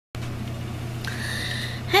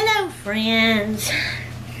friends.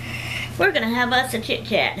 We're gonna have us a chit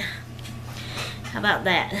chat. How about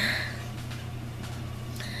that?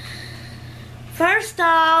 First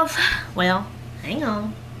off, well, hang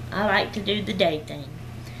on. I like to do the day thing.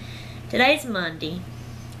 Today's Monday.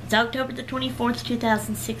 It's October the 24th,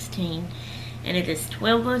 2016, and it is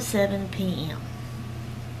 12:07 p.m.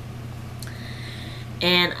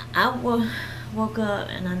 And I woke up,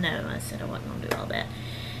 and I know I said I wasn't gonna do all that.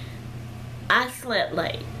 I slept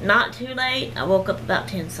late. Not too late. I woke up about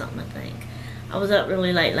 10 something, I think. I was up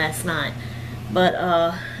really late last night. But,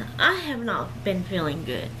 I have not been feeling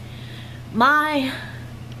good.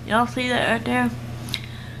 Y'all see that right there?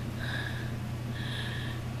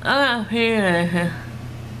 Oh, here.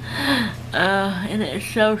 And it's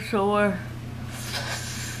so sore.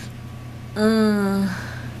 That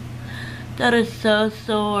is so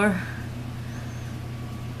sore.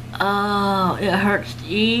 Oh, it hurts to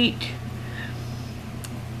eat.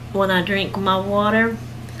 When I drink my water,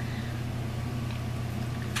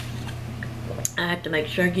 I have to make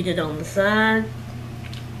sure I get it on the side.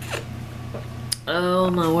 Oh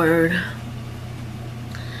my word.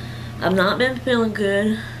 I've not been feeling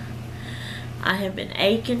good. I have been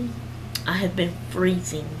aching. I have been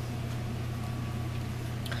freezing.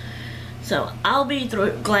 So I'll be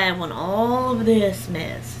glad when all of this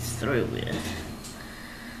mess is through with.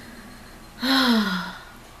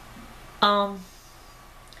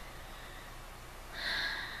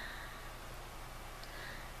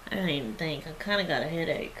 I don't even think. I kind of got a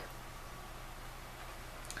headache.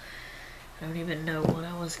 I don't even know what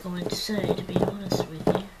I was going to say, to be honest with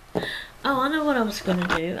you. Oh, I know what I was going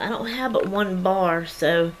to do. I don't have but one bar,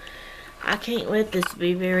 so I can't let this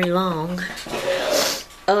be very long.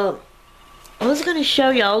 I was going to show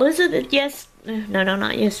y'all. Elizabeth, no,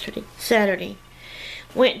 not yesterday. Saturday.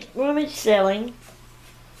 Went rummage selling.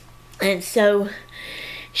 And so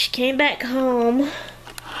she came back home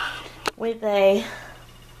with a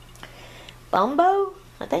Bumbo,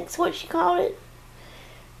 I think's what she called it.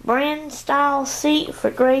 Brand style seat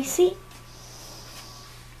for Gracie.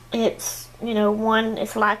 It's,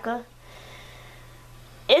 it's like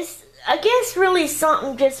it's, I guess, really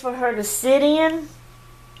something just for her to sit in.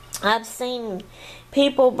 I've seen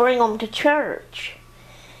people bring them to church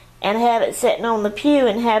and have it sitting on the pew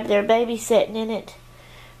and have their baby sitting in it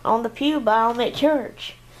on the pew by them at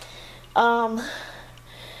church.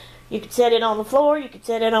 You could set it on the floor, you could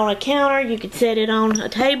set it on a counter, you could set it on a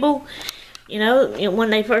table. When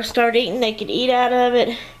they first start eating, they could eat out of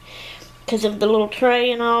it because of the little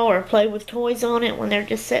tray and all, or play with toys on it when they're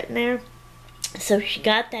just sitting there. So she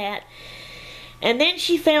got that. And then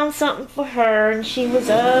she found something for her, and she was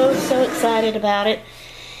oh so excited about it.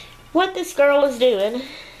 What this girl is doing,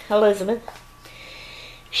 Elizabeth,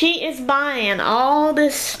 she is buying all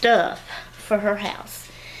this stuff for her house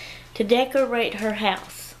to decorate her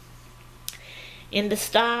house in the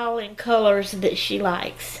style and colors that she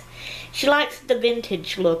likes. She likes the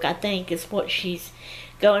vintage look, I think, is what she's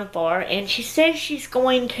going for. And she says she's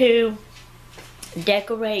going to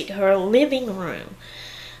decorate her living room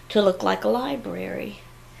to look like a library.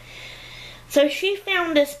 So she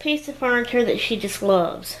found this piece of furniture that she just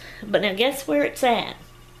loves. But now guess where it's at?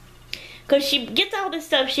 Because she gets all this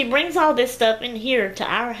stuff, she brings all this stuff in here to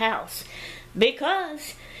our house.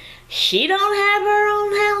 Because she don't have her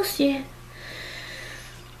own house yet.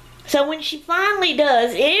 So when she finally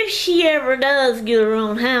does, if she ever does get her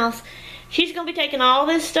own house, she's going to be taking all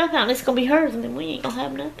this stuff out and it's going to be hers, and then we ain't going to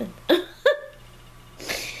have nothing.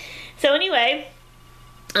 So anyway,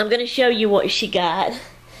 I'm going to show you what she got.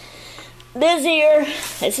 This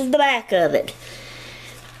is the back of it.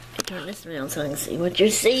 Let me turn this around so I can see what you're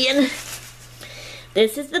seeing.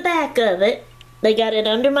 This is the back of it. They got it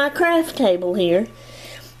under my craft table here.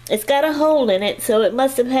 It's got a hole in it, so it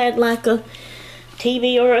must have had like a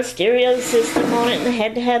TV or a stereo system on it, and they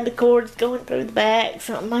had to have the cords going through the back,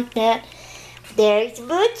 something like that. There's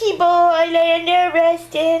Butchie boy laying there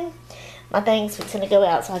resting. My thing's fixing to go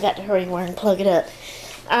out, so I got to hurry and plug it up.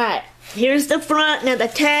 Alright, here's the front. Now the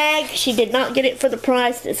tag, she did not get it for the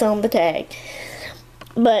price that's on the tag.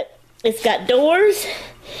 But it's got doors,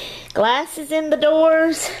 glasses in the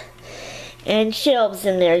doors, and shelves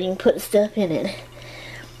in there. You can put stuff in it.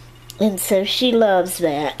 And so she loves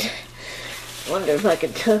that. Wonder if I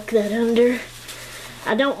could tuck that under.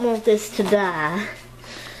 I don't want this to die,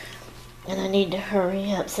 and I need to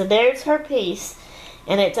hurry up. So there's her piece,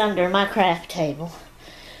 and it's under my craft table.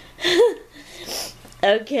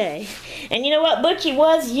 Okay, and you know what? Butchie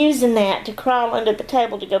was using that to crawl under the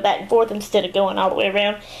table to go back and forth instead of going all the way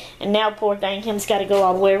around, and now poor thing him's got to go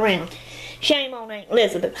all the way around. Shame on Aunt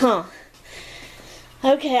Elizabeth, huh?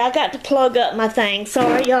 Okay, I got to plug up my thing.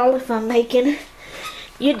 Sorry, y'all, if I'm making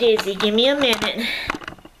you dizzy. Give me a minute.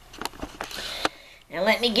 Now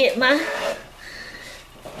let me get my...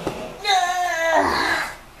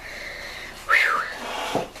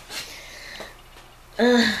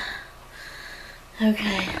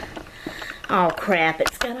 Okay. Oh crap,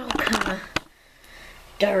 it's got all kind of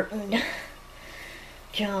dirt and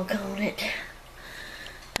junk on it.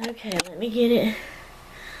 Okay, let me get it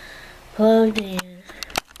plugged in.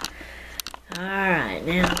 Alright,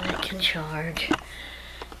 now that can charge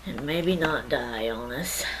and maybe not die on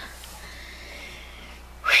us.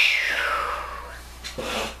 Whew.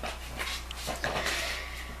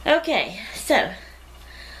 Okay, so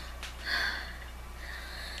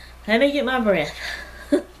let me get my breath.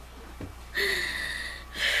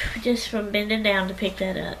 Just from bending down to pick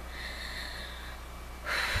that up.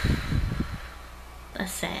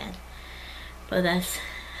 That's sad, but that's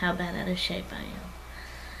how bad out of shape I am.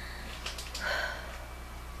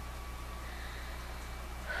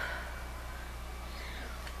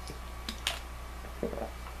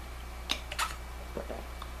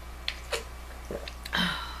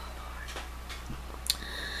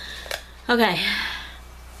 Okay.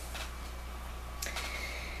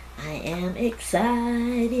 I am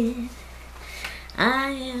excited.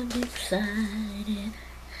 I am excited.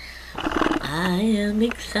 I am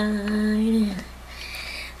excited.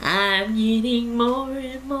 I'm getting more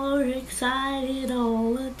and more excited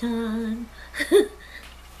all the time.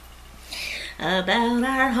 About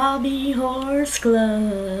our hobby horse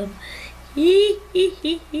club.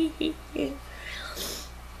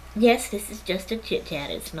 Yes, this is just a chit chat.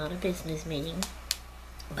 It's not a business meeting.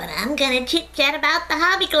 But I'm gonna chit chat about the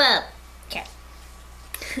hobby club. Okay.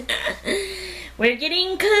 We're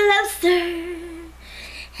getting closer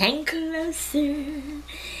and closer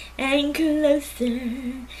and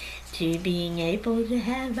closer to being able to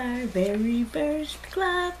have our very first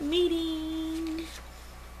club meeting.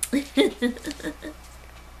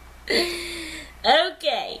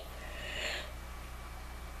 Okay.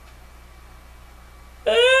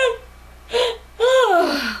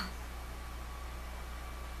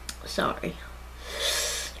 Sorry.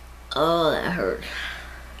 Oh, that hurt.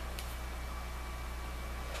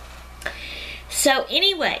 So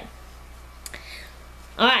anyway,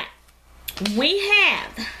 alright, we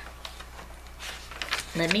have,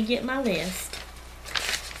 let me get my list.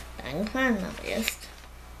 I can find my list.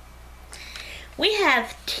 We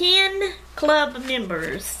have 10 club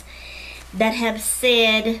members that have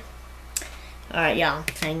said, alright y'all,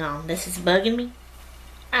 hang on, this is bugging me.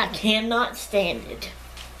 I cannot stand it.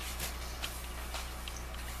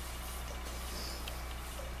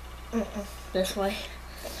 This way.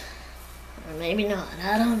 Or maybe not,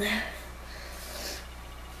 I don't know.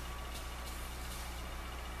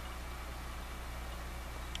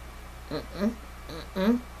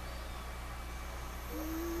 And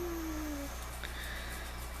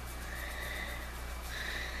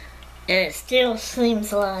it still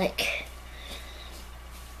seems like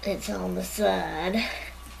it's on the side.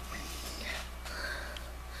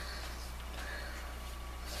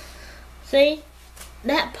 See?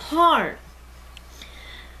 That part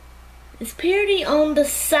is pretty on the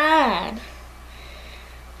side.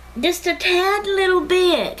 Just a tad little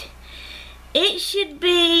bit. It should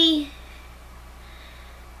be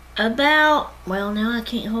about, well, now I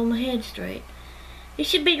can't hold my head straight. It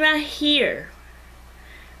should be right here.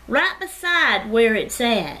 Right beside where it's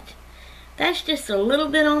at. That's just a little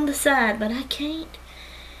bit on the side, but I can't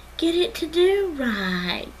get it to do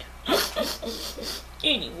right.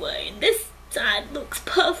 Anyway, this side looks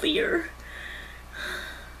puffier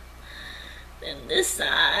than this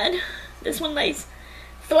side. This one lays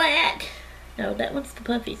flat. No, that one's the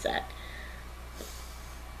puffy side.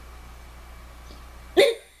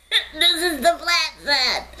 This is the flat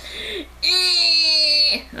side.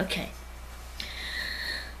 Okay.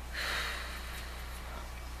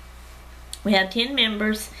 We have 10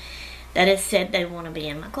 members that have said they want to be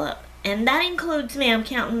in my club. And that includes me. I'm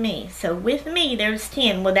counting me. So with me, there's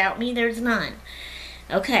 10. Without me, there's 9.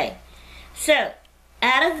 Okay. So,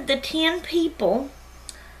 out of the 10 people,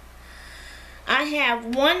 I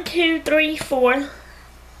have 1, 2, 3, 4,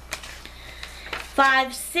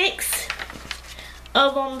 5, 6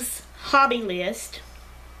 of them's hobby list.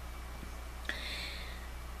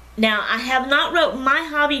 Now, I have not wrote my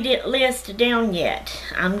hobby list down yet.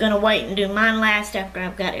 I'm going to wait and do mine last after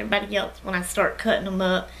I've got everybody else when I start cutting them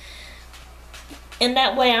up. And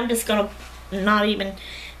that way I'm just going to not even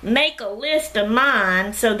make a list of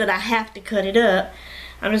mine so that I have to cut it up.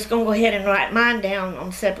 I'm just going to go ahead and write mine down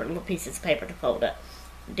on separate little pieces of paper to fold up.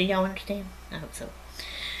 Do y'all understand? I hope so.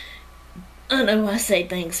 I know I say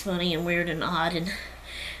things funny and weird and odd and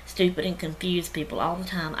stupid and confuse people all the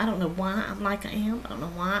time. I don't know why I'm like I am. I don't know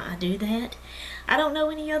why I do that. I don't know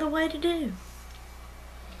any other way to do.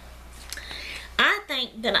 I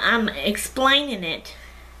think that I'm explaining it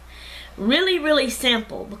really, really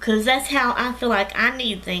simple because that's how I feel like I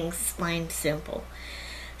need things explained simple.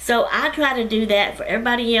 So I try to do that for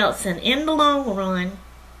everybody else, and in the long run,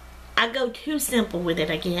 I go too simple with it,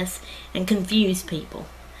 I guess, and confuse people.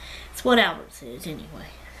 It's what Albert says anyway.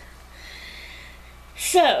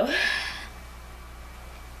 So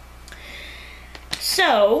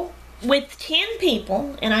with 10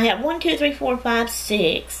 people, and I have 1, 2, 3, 4, 5,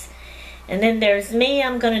 6, and then there's me,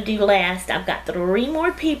 I'm going to do last. I've got 3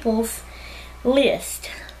 more people's list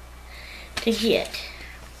to get.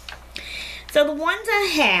 So the ones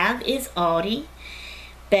I have is Audie,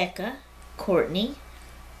 Becca, Courtney,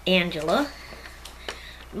 Angela,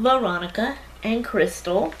 Veronica, and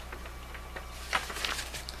Crystal.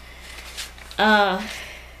 And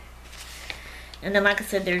then, like I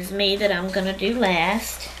said, there's me that I'm going to do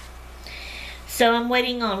last. So I'm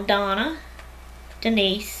waiting on Donna,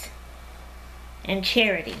 Denise, and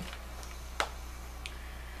Charity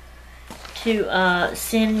to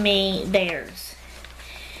send me theirs.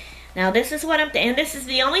 Now, this is what and this is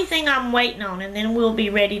the only thing I'm waiting on, and then we'll be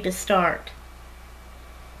ready to start.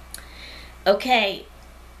 Okay,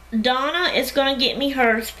 Donna is going to get me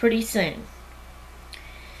hers pretty soon.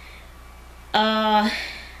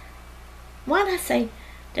 What did I say?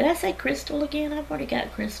 Did I say Crystal again? I've already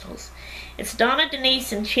got Crystals. It's Donna,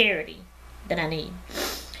 Denise, and Charity that I need.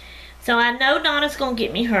 So I know Donna's going to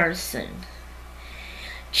get me hers soon.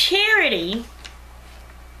 Charity.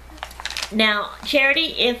 Now,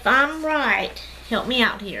 Charity, if I'm right, help me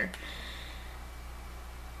out here.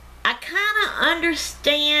 I kind of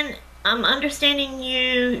understand, I'm understanding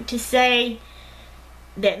you to say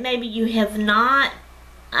that maybe you have not,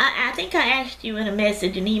 I think I asked you in a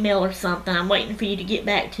message, an email or something. I'm waiting for you to get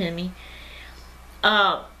back to me.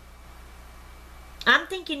 I'm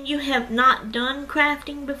thinking you have not done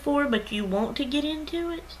crafting before, but you want to get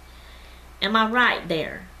into it. Am I right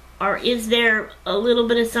there? Or is there a little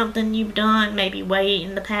bit of something you've done maybe way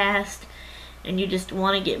in the past and you just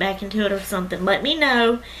want to get back into it or something? Let me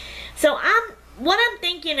know. So what I'm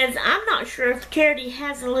thinking is, I'm not sure if Charity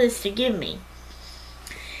has a list to give me.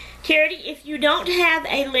 Charity, if you don't have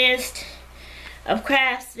a list of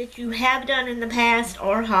crafts that you have done in the past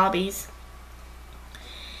or hobbies,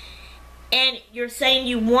 and you're saying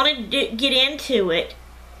you want to get into it,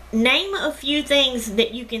 name a few things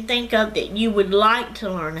that you can think of that you would like to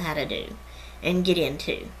learn how to do and get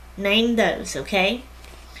into. Name those, okay?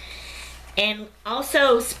 And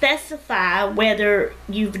also specify whether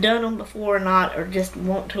you've done them before or not, or just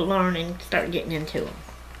want to learn and start getting into them.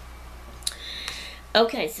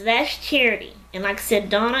 Okay, so that's Charity. And like I said,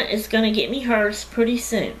 Donna is going to get me hers pretty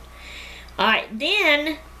soon. Alright,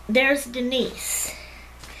 then there's Denise.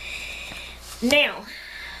 Now,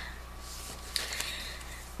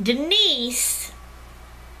 Denise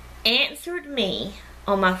answered me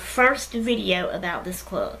on my first video about this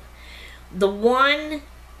club. The one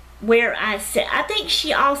where I said, I think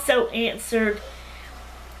she also answered,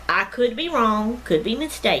 I could be wrong, could be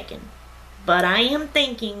mistaken, but I am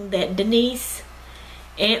thinking that Denise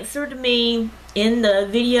answered me in the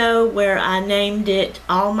video where I named it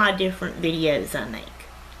all my different videos I make.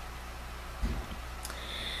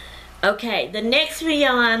 Okay, the next video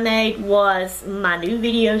I made was my new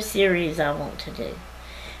video series I want to do,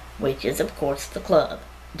 which is of course the club.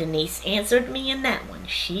 Denise answered me in that one.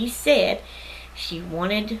 She said she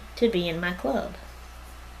wanted to be in my club.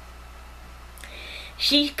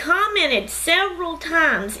 She commented several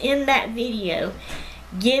times in that video,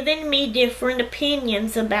 giving me different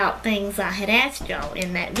opinions about things I had asked y'all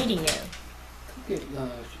in that video. Get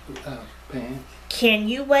pants. Can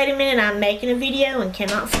you wait a minute? I'm making a video and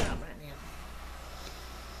cannot stop right now.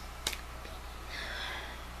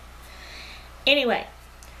 Anyway,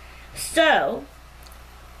 so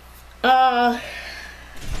now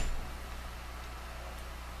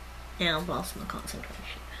I've lost my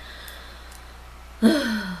concentration.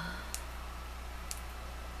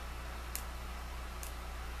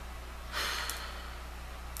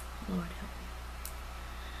 Lord help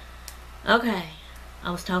me. Okay,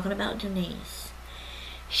 I was talking about Denise.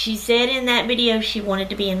 She said in that video she wanted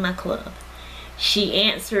to be in my club. She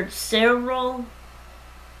answered several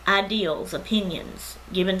ideals, opinions,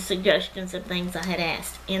 giving suggestions of things I had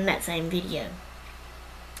asked in that same video.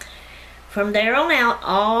 From there on out,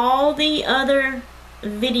 all the other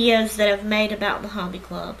videos that I've made about the hobby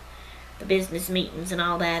club, the business meetings and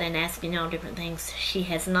all that, and asking y'all different things, she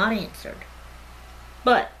has not answered.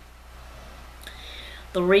 But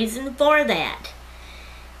The reason for that,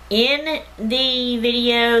 in the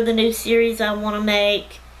video, the new series I want to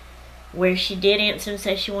make, where she did answer and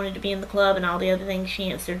say she wanted to be in the club and all the other things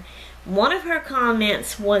she answered, one of her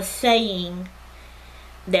comments was saying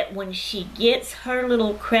that when she gets her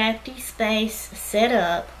little crafty space set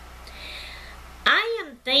up, I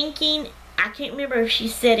am thinking, I can't remember if she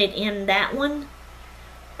said it in that one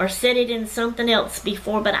or said it in something else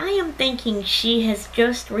before, but I am thinking she has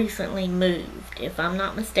just recently moved, if I'm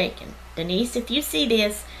not mistaken. Denise, if you see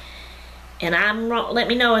this and I'm wrong, let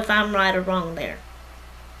me know if I'm right or wrong there.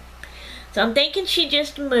 So I'm thinking she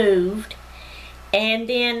just moved, and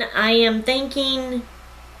then I am thinking,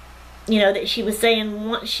 you know, that she was saying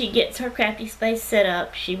once she gets her crafty space set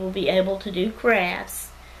up, she will be able to do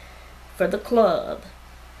crafts for the club.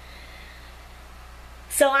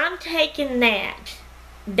 So I'm taking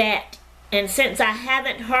that, and since I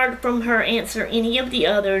haven't heard from her answer any of the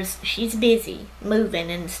others, she's busy moving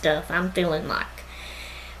and stuff, I'm feeling like.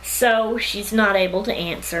 So she's not able to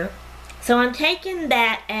answer. So I'm taking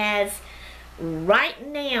that as right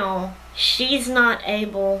now she's not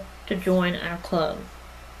able to join our club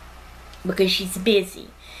because she's busy.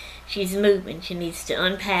 She's moving. She needs to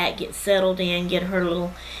unpack, get settled in, get her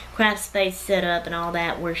little craft space set up and all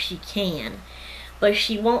that where she can. But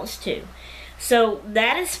she wants to. So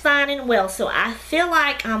that is fine and well. So I feel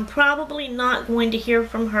like I'm probably not going to hear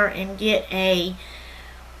from her and get a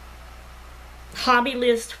hobby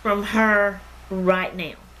list from her right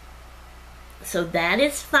now. So that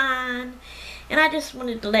is fine. And I just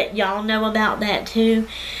wanted to let y'all know about that too.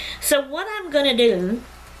 So what I'm going to do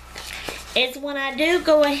is when I do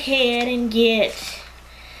go ahead and get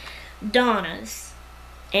Donna's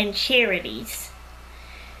and Charity's,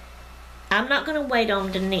 I'm not going to wait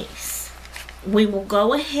on Denise. We will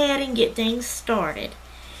go ahead and get things started.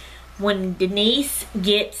 When Denise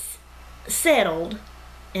gets settled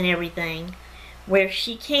and everything, where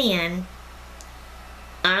she can,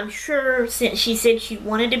 I'm sure, since she said she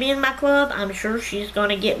wanted to be in my club, I'm sure she's going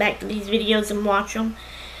to get back to these videos and watch them.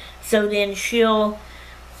 So then she'll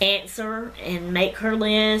answer and make her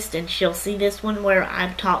list, and she'll see this one where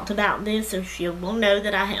I've talked about this, so she will know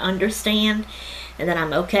that I understand and that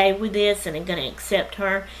I'm okay with this and I'm going to accept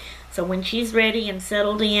her. So when she's ready and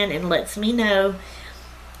settled in and lets me know,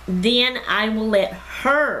 then I will let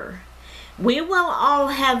her. We will all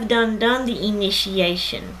have done the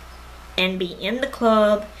initiation and be in the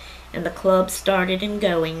club, and the club started and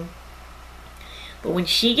going. But when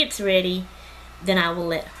she gets ready, then I will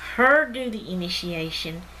let her do the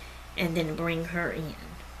initiation and then bring her in.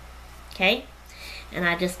 Okay? And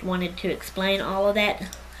I just wanted to explain all of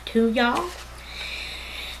that to y'all.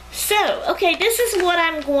 So, okay, this is what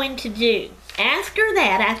I'm going to do. After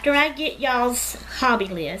that, after I get y'all's hobby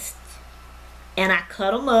lists, and I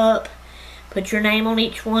cut them up, put your name on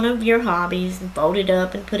each one of your hobbies and fold it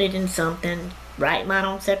up and put it in something. Write mine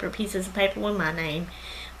on separate pieces of paper with my name.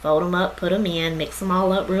 Fold them up, put them in, mix them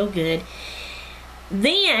all up real good.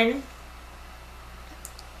 Then,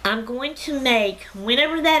 I'm going to make,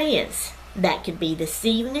 whenever that is, that could be this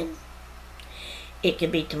evening, it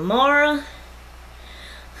could be tomorrow,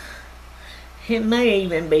 it may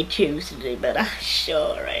even be Tuesday, but I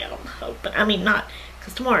sure am hoping, I mean not,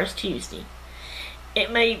 because tomorrow's Tuesday. It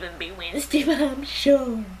may even be Wednesday, but I'm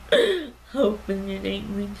sure hoping it ain't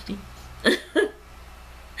Wednesday.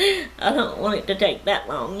 I don't want it to take that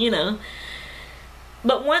long, you know.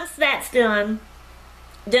 But once that's done,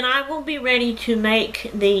 then I will be ready to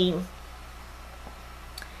make the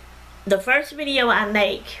first video I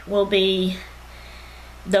make will be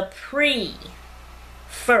the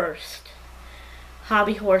first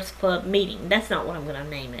Hobby Horse Club meeting. That's not what I'm going to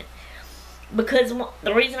name it. Because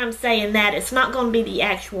the reason I'm saying that, it's not going to be the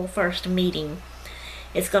actual first meeting.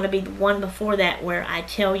 It's going to be the one before that where I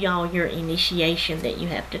tell y'all your initiation that you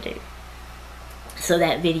have to do. So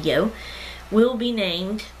that video will be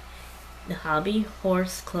named the Hobby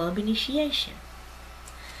Horse Club Initiation.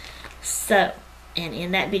 So, and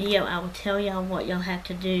in that video I will tell y'all what y'all have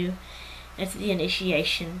to do as the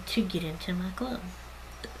initiation to get into my club.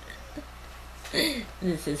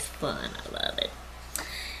 This is fun. I love it.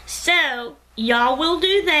 So, y'all will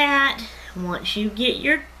do that once you get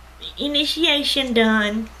your initiation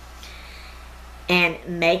done and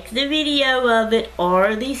make the video of it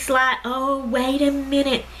or the slide. Oh, wait a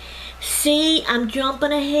minute. See, I'm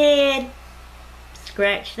jumping ahead.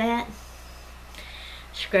 Scratch that.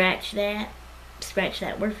 Scratch that. Scratch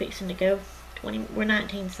that. We're fixing to go 20, we're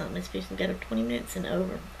 19 something. It's fixing to go to 20 minutes and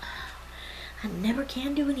over. I never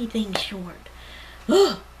can do anything short.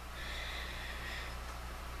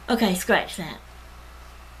 Okay, scratch that.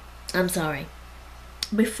 I'm sorry.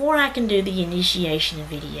 before I can do the initiation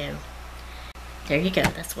video, there you go,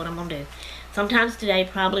 that's what I'm going to do. Sometimes today,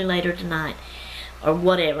 probably later tonight, or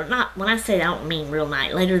whatever. Not, when I say that, I don't mean real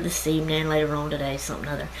night. Later this evening, later on today, something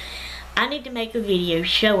other. I need to make a video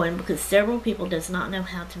showing, because several people does not know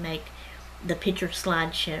how to make the picture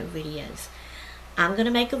slideshow videos. I'm going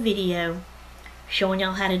to make a video showing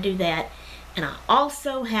y'all how to do that. And I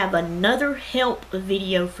also have another help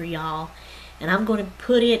video for y'all. And I'm going to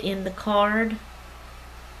put it in the card,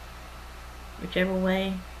 whichever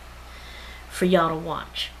way, for y'all to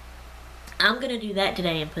watch. I'm going to do that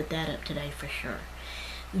today and put that up today for sure.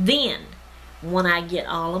 Then, when I get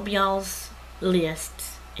all of y'all's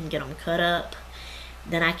lists and get them cut up,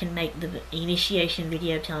 then I can make the initiation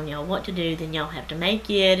video telling y'all what to do. Then y'all have to make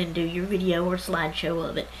it and do your video or slideshow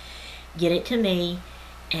of it. Get it to me,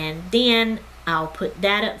 and then I'll put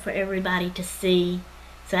that up for everybody to see.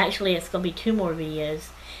 So actually it's going to be 2 more videos.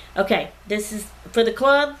 Okay, this is for the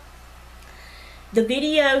club. The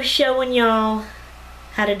video showing y'all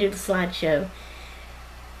how to do the slideshow.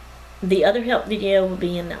 The other help video will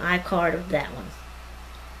be in the iCard of that one.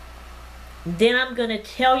 Then I'm going to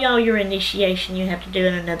tell y'all your initiation you have to do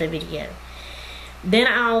in another video. Then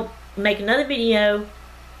I'll make another video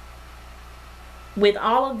with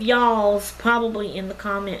all of y'all's probably in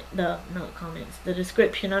the the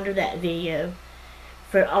description under that video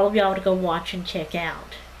for all of y'all to go watch and check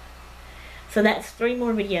out. So that's 3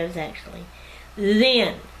 more videos actually.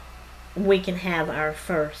 Then we can have our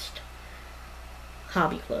first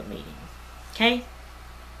hobby club meeting. Okay?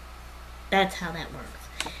 That's how that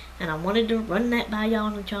works. And I wanted to run that by y'all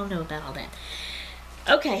and let y'all know about all that.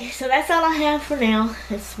 Okay, so that's all I have for now.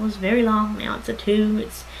 This was very long. Now it's a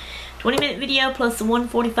 20-minute video plus the 1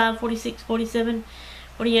 45, 46, 47,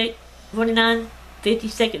 48, 49,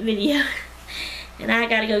 50-second video. And I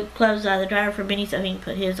gotta go close out the dryer for Benny so he can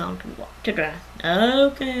put his on to dry.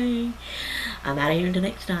 Okay. I'm out of here until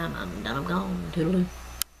next time. I'm done. I'm gone. Toodaloo.